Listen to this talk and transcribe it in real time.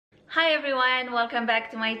Hi everyone, welcome back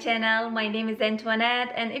to my channel. My name is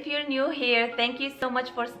Antoinette, and if you're new here, thank you so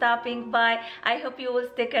much for stopping by. I hope you will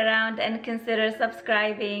stick around and consider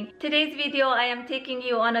subscribing. Today's video, I am taking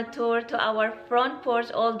you on a tour to our front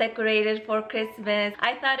porch, all decorated for Christmas.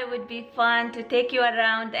 I thought it would be fun to take you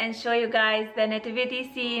around and show you guys the nativity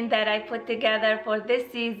scene that I put together for this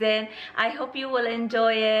season. I hope you will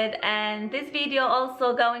enjoy it, and this video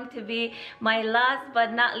also going to be my last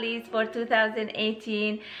but not least for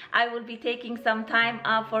 2018. I will be taking some time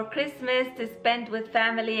off for Christmas to spend with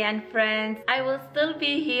family and friends. I will still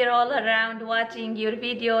be here all around watching your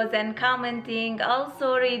videos and commenting,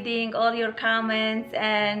 also reading all your comments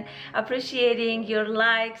and appreciating your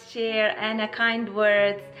likes, share, and kind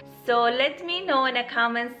words. So let me know in the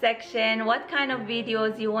comment section what kind of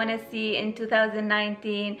videos you want to see in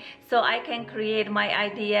 2019 so I can create my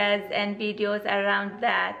ideas and videos around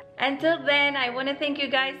that. Until then, I want to thank you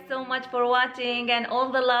guys so much for watching and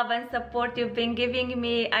all the love and support you've been giving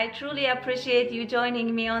me. I truly appreciate you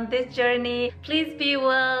joining me on this journey. Please be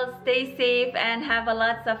well, stay safe, and have a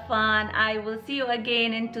lots of fun. I will see you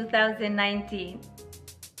again in 2019.